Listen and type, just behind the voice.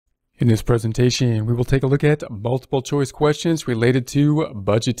In this presentation, we will take a look at multiple choice questions related to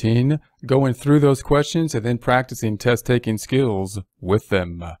budgeting, going through those questions and then practicing test-taking skills with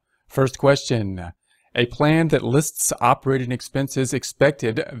them. First question, a plan that lists operating expenses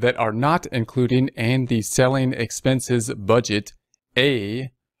expected that are not included in the selling expenses budget.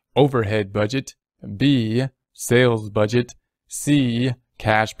 A, overhead budget. B, sales budget. C,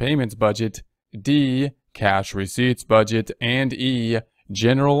 cash payments budget. D, cash receipts budget. And E,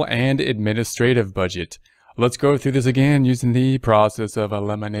 general and administrative budget. Let's go through this again using the process of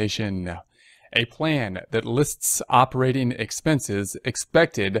elimination. A plan that lists operating expenses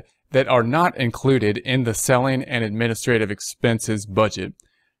expected that are not included in the selling and administrative expenses budget.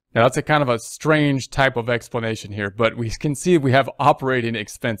 Now that's a kind of a strange type of explanation here, but we can see we have operating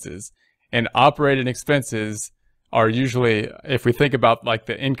expenses, and operating expenses are usually, if we think about like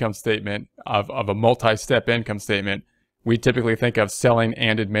the income statement of a multi-step income statement, we typically think of selling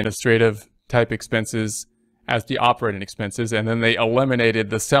and administrative type expenses as the operating expenses, and then they eliminated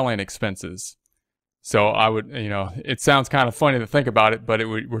the selling expenses. So I would, it sounds kind of funny to think about it, but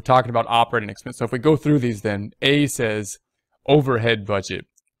we're talking about operating expense. So if we go through these, then A says overhead budget.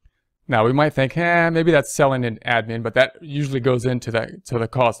 Now we might think, maybe that's selling and admin, but that usually goes into the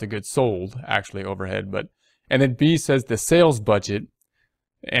cost of goods sold, actually overhead. And then B says the sales budget,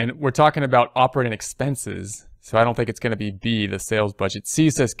 and we're talking about operating expenses. So I don't think it's going to be B, the sales budget.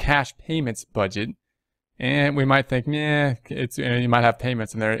 C says cash payments budget. And we might think, you might have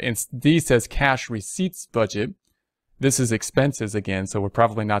payments in there. And D says cash receipts budget. This is expenses again, so we're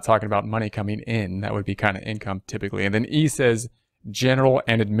probably not talking about money coming in. That would be kind of income typically. And then E says general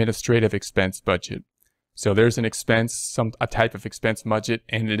and administrative expense budget. So there's an expense, a type of expense budget,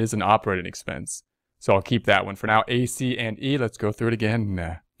 and it is an operating expense. So I'll keep that one for now. A, C, and E. Let's go through it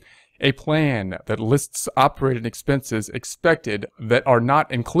again. A plan that lists operating expenses expected that are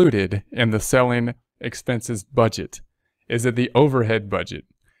not included in the selling expenses budget. Is it the overhead budget?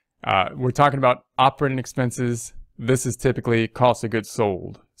 We're talking about operating expenses. This is typically cost of goods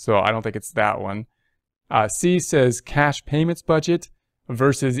sold, so I don't think it's that one. C says cash payments budget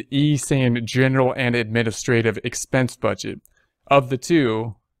versus E saying general and administrative expense budget. Of the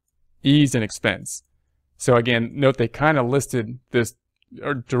two, E's an expense. So again, note they kind of listed this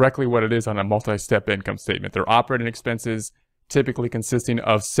or directly what it is on a multi-step income statement. They're operating expenses, typically consisting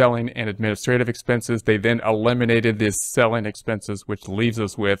of selling and administrative expenses. They then eliminated the selling expenses, which leaves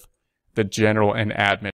us with the general and admin.